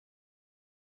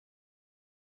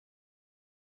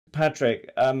Patrick,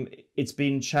 it's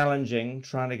been challenging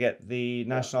trying to get the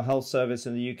National Health Service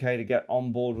in the UK to get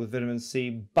on board with vitamin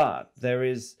C, but there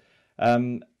is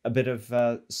a bit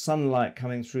of sunlight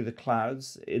coming through the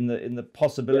clouds in the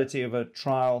possibility of a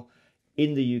trial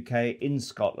in the UK, in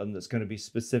Scotland, that's going to be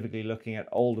specifically looking at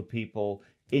older people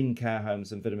in care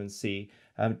homes and vitamin C.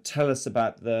 Tell us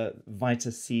about the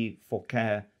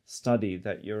VitC4Care study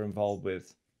that you're involved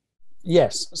with.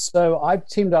 Yes, so I've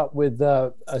teamed up with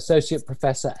Associate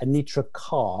Professor Anitra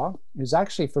Carr, who's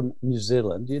actually from New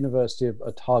Zealand, University of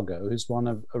Otago, who's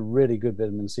a really good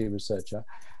vitamin C researcher,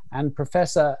 and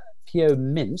Professor Pio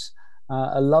Mint,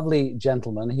 a lovely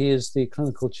gentleman. He is the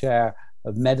clinical chair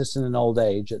of medicine and old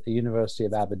age at the University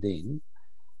of Aberdeen,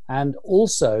 and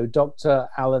also Dr.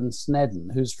 Alan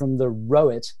Snedden, who's from the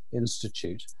Rowett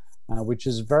Institute, which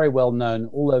is very well known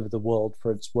all over the world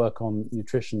for its work on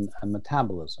nutrition and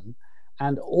metabolism,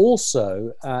 and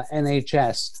also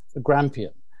NHS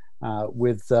Grampian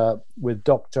with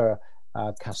Dr.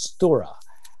 Castora.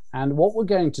 And what we're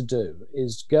going to do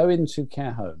is go into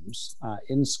care homes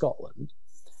in Scotland,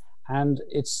 and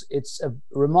it's a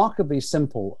remarkably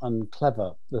simple and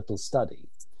clever little study,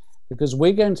 because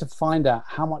we're going to find out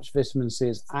how much vitamin C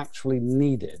is actually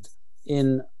needed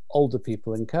in older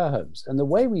people in care homes. And the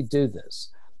way we do this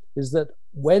is that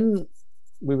when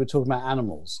we were talking about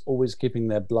animals always keeping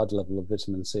their blood level of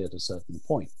vitamin C at a certain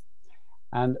point,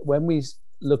 and when we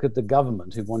look at the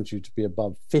government who want you to be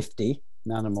above 50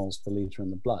 nanomoles per liter in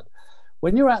the blood,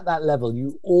 when you're at that level,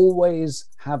 you always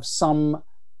have some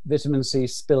vitamin C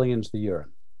spilling into the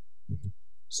urine. Mm-hmm.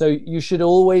 So you should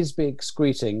always be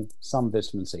excreting some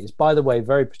vitamin C. It's, by the way,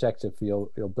 very protective for your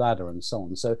bladder and so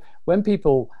on. So when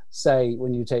people say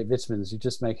when you take vitamins, you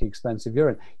just make expensive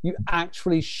urine, you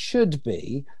actually should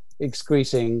be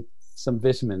excreting some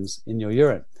vitamins in your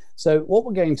urine. So what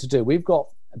we're going to do, we've got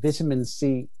vitamin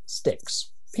C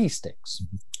sticks, pea sticks,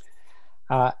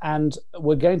 and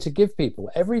we're going to give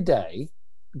people every day,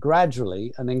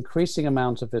 gradually, an increasing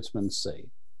amount of vitamin C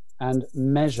and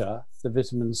measure the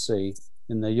vitamin C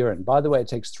in the urine. By the way, it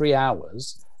takes 3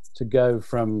 hours to go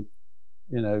from,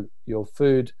 your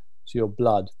food to your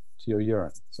blood to your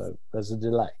urine. So there's a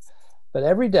delay. But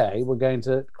every day we're going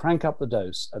to crank up the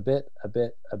dose a bit.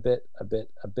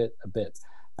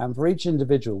 And for each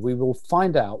individual, we will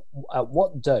find out at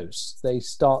what dose they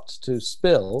start to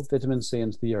spill vitamin C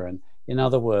into the urine. In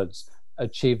other words,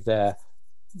 achieve their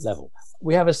level.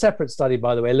 We have a separate study,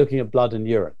 by the way, looking at blood and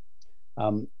urine.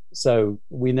 So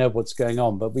we know what's going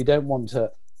on, but we don't want to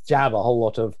jab a whole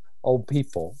lot of old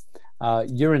people.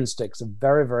 Urine sticks are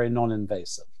very, very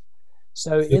non-invasive.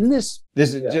 So in this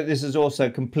is also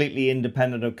completely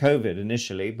independent of COVID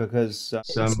initially, because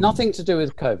it's nothing to do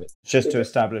with COVID. Just to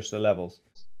establish the levels.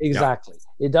 Exactly.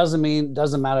 Yeah. It doesn't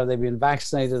matter if they've been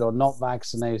vaccinated or not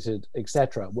vaccinated,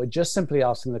 etc. We're just simply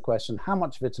asking the question: how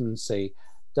much vitamin C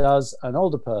does an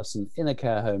older person in a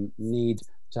care home need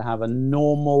to have a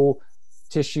normal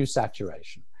tissue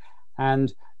saturation?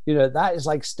 And that is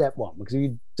like step one, because if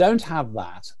you don't have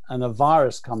that and a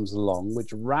virus comes along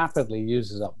which rapidly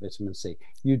uses up vitamin C,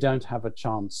 you don't have a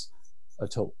chance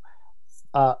at all.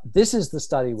 This is the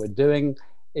study we're doing.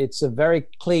 It's a very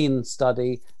clean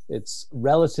study. It's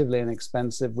relatively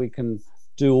inexpensive. We can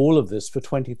do all of this for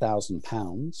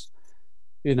 £20,000.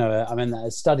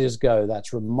 As studies go,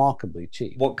 that's remarkably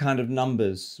cheap. What kind of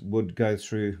numbers would go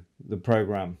through the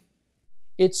program?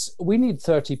 We need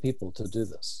 30 people to do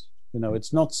this.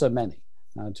 It's not so many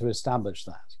to establish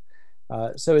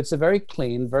that. So it's a very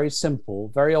clean, very simple,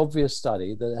 very obvious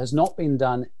study that has not been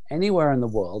done anywhere in the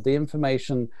world.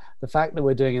 The fact that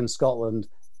we're doing in Scotland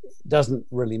doesn't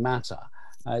really matter.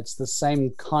 It's the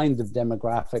same kind of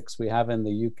demographics we have in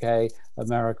the UK,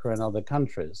 America, and other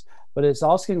countries. But it's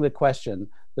asking the question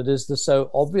that is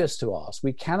so obvious to us.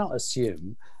 We cannot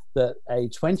assume that a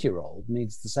 20-year-old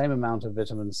needs the same amount of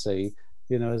vitamin C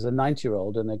as a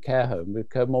 90-year-old in a care home with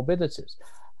comorbidities.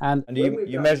 And are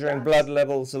you measuring blood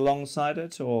levels alongside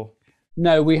it, or?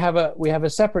 No, we have a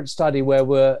separate study where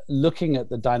we're looking at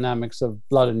the dynamics of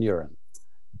blood and urine.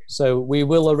 So we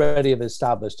will already have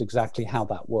established exactly how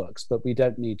that works, but we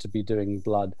don't need to be doing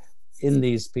blood in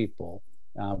these people.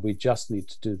 We just need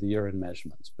to do the urine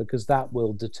measurements, because that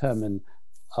will determine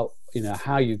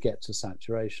how you get to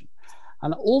saturation.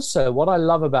 And also, what I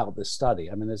love about this study,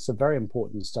 it's a very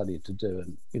important study to do,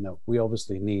 and we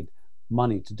obviously need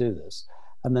money to do this.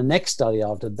 And the next study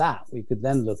after that, we could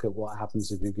then look at what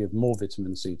happens if you give more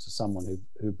vitamin C to someone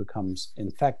who becomes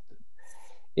infected,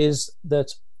 is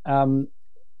that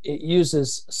it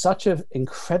uses such an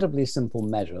incredibly simple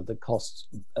measure that costs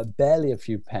barely a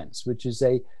few pence, which is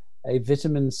a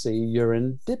vitamin C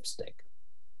urine dipstick.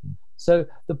 So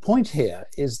the point here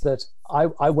is that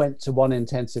I went to one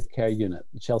intensive care unit,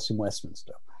 Chelsea and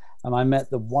Westminster, and I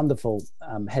met the wonderful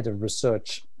head of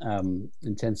research,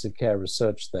 intensive care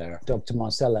research there, Dr.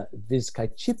 Marcella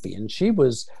VitC4Care, and she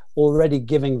was already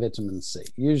giving vitamin C,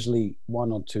 usually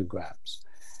 1 or 2 grams,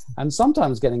 and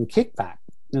sometimes getting kickback,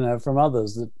 from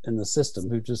others that in the system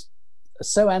who just are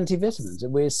so anti-vitamins.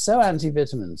 We're so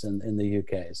anti-vitamins in the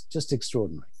UK. It's just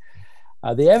extraordinary.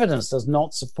 The evidence does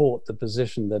not support the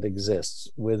position that exists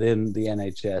within the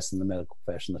NHS and the medical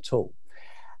profession at all.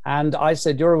 And I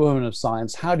said, you're a woman of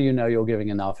science. How do you know you're giving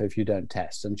enough if you don't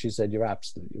test? And she said, you're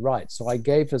absolutely right. So I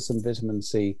gave her some vitamin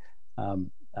C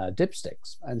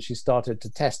dipsticks, and she started to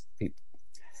test people.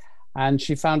 And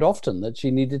she found often that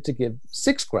she needed to give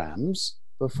 6 grams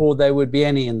before there would be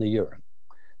any in the urine.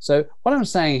 So what I'm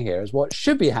saying here is what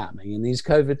should be happening in these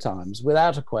COVID times,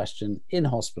 without a question, in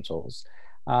hospitals,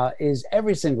 is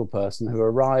every single person who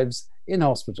arrives in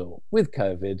hospital with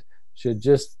COVID should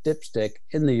just dipstick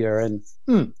in the urine,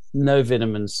 no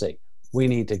vitamin C. We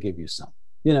need to give you some.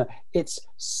 It's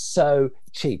so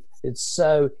cheap. It's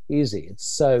so easy. It's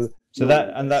so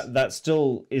that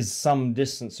still is some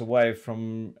distance away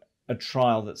from a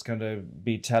trial that's going to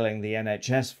be telling the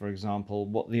NHS, for example,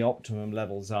 what the optimum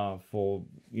levels are for,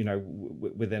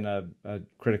 within a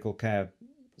critical care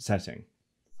setting.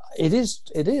 It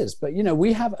is. But,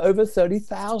 we have over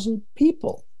 30,000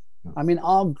 people. I mean,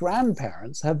 our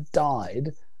grandparents have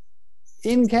died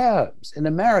in care homes. In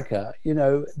America,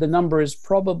 the number is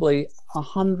probably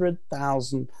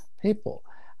 100,000 people.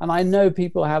 And I know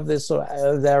people have this sort of,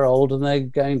 oh, they're old and they're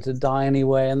going to die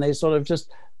anyway, and they sort of just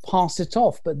pass it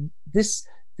off. But this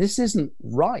isn't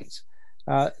right.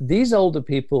 These older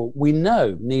people, we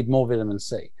know, need more vitamin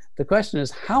C. The question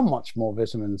is, how much more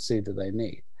vitamin C do they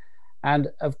need? And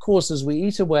of course, as we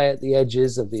eat away at the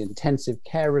edges of the intensive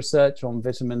care research on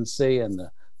vitamin C and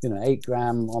the 8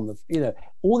 gram on the,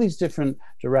 all these different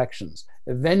directions,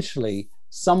 eventually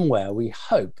somewhere we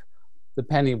hope the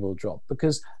penny will drop.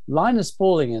 Because Linus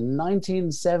Pauling in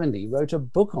 1970 wrote a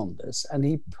book on this, and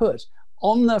he put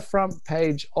on the front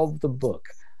page of the book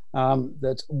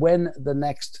that when the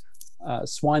next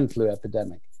swine flu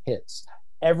epidemic hits,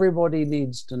 everybody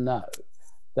needs to know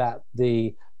that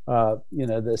the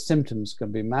symptoms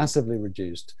can be massively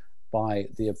reduced by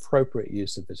the appropriate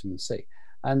use of vitamin C.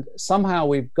 And somehow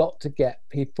we've got to get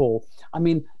people, I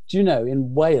mean, do you know,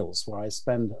 in Wales, where I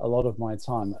spend a lot of my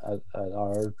time at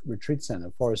our retreat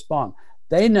center, Forest Barn,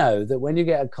 they know that when you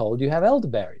get a cold, you have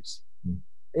elderberries.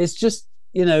 It's just,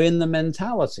 in the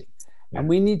mentality. Yeah. And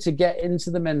we need to get into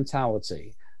the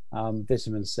mentality,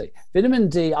 vitamin C. Vitamin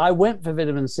D, I went for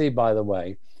vitamin C, by the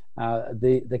way.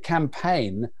 The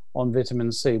campaign on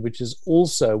vitamin C, which is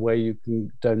also where you can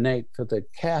donate for the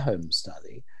care home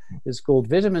study, is called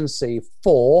Vitamin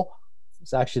C4.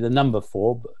 It's actually the number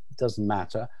 4, but it doesn't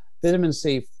matter. Vitamin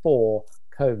C4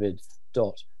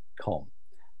 COVID.com.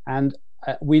 And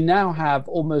we now have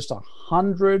almost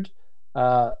 100,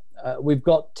 we've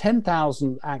got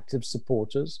 10,000 active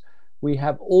supporters. We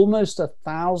have almost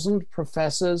 1,000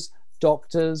 professors,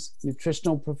 doctors,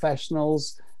 nutritional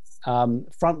professionals,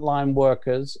 frontline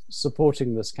workers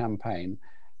supporting this campaign.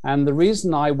 And the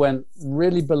reason I went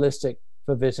really ballistic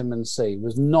for vitamin C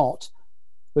was not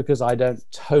because I don't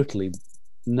totally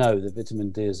know that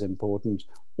vitamin D is important,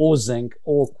 or zinc,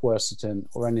 or quercetin,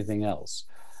 or anything else.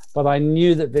 But I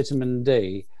knew that vitamin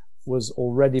D was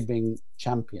already being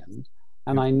championed,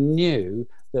 and I knew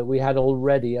that we had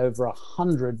already over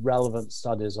 100 relevant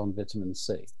studies on vitamin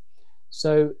C.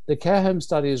 So the care home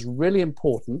study is really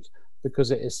important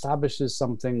because it establishes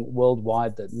something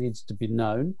worldwide that needs to be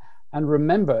known. And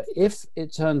remember, if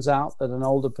it turns out that an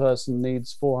older person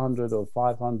needs 400 or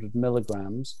 500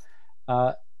 milligrams,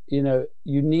 you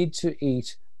need to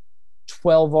eat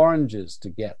 12 oranges to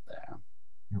get there.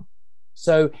 Yeah.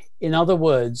 So in other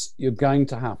words, you're going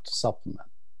to have to supplement.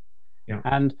 Yeah.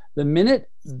 And the minute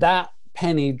that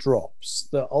penny drops,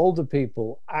 the older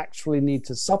people actually need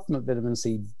to supplement vitamin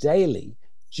C daily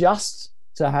just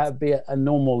to be at a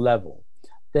normal level,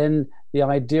 then the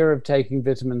idea of taking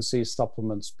vitamin C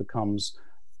supplements becomes,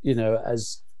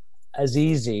 as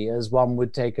easy as one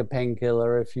would take a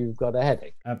painkiller if you've got a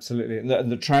headache. Absolutely.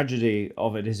 And the tragedy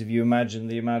of it is, if you imagine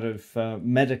the amount of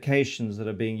medications that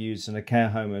are being used in a care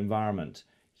home environment,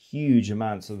 huge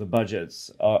amounts of the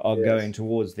budgets are yes. going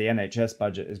towards, the NHS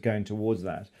budget is going towards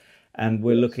that. And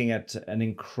we're yes. looking at an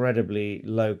incredibly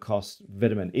low cost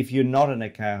vitamin. If you're not in a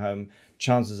care home,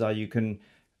 chances are you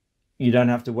don't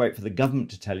have to wait for the government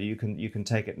to tell you. You can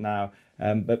take it now.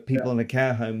 But people yeah. in a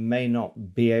care home may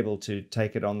not be able to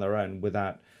take it on their own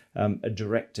without a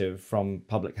directive from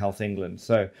Public Health England.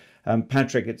 So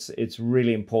Patrick, it's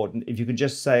really important. If you could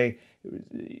just say,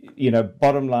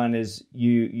 bottom line is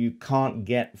you can't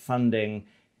get funding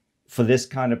for this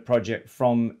kind of project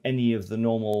from any of the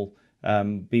normal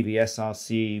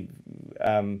BBSRC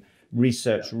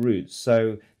research routes.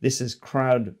 So this is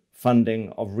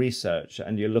crowdfunding of research,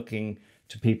 and you're looking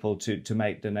to people to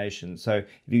make donations. So if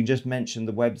you can just mention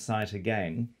the website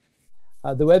again.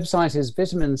 The website is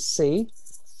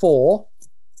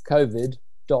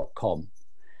vitaminc4covid.com.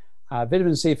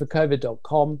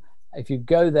 Vitaminc4covid.com. If you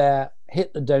go there,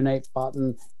 hit the donate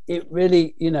button, it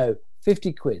really,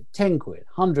 50 quid, 10 quid,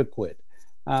 100 quid.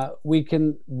 We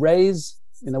can raise,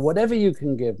 whatever you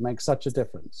can give makes such a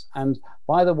difference. And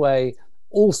by the way,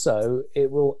 also,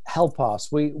 it will help us.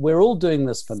 We're all doing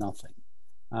this for nothing.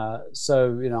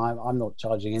 So, I'm not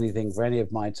charging anything for any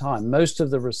of my time. Most of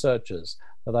the researchers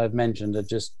that I've mentioned are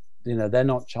just, they're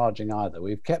not charging either.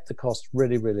 We've kept the cost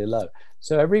really, really low.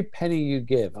 So every penny you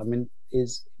give,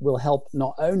 will help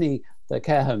not only the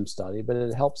care home study, but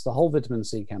it helps the whole vitamin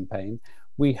C campaign.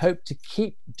 We hope to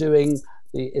keep doing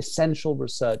the essential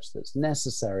research that's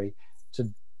necessary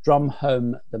to drum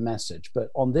home the message. But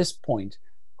on this point,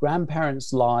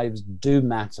 grandparents' lives do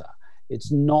matter.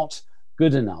 It's not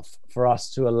good enough for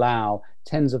us to allow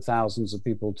tens of thousands of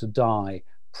people to die,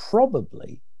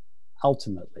 probably,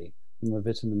 ultimately, from a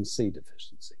vitamin C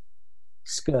deficiency.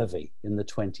 Scurvy in the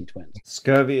 2020s.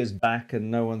 Scurvy is back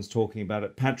and no one's talking about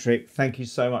it. Patrick, thank you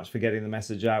so much for getting the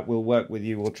message out. We'll work with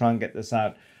you. We'll try and get this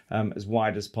out as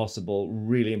wide as possible.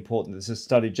 Really important. This is a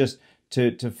study. Just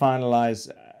to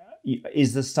finalize,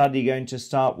 is the study going to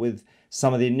start with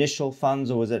some of the initial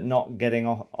funds, or was it not getting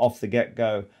off the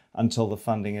get-go until the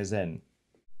funding is in?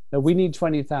 No, we need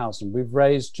 20,000. We've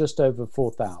raised just over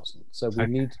 4,000. So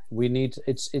we need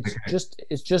it's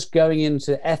just going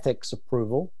into ethics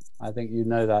approval. I think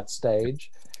that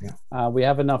stage. Yeah. We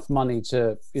have enough money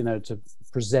to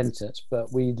present it,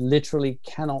 but we literally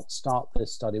cannot start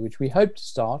this study, which we hope to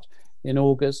start in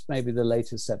August, maybe the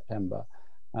latest September.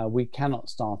 We cannot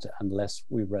start it unless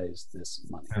we raise this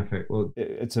money. Perfect. Well,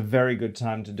 it's a very good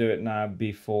time to do it now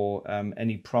before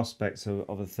any prospects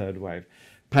of a third wave.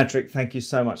 Patrick, thank you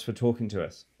so much for talking to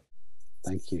us.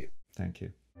 Thank you. Thank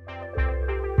you.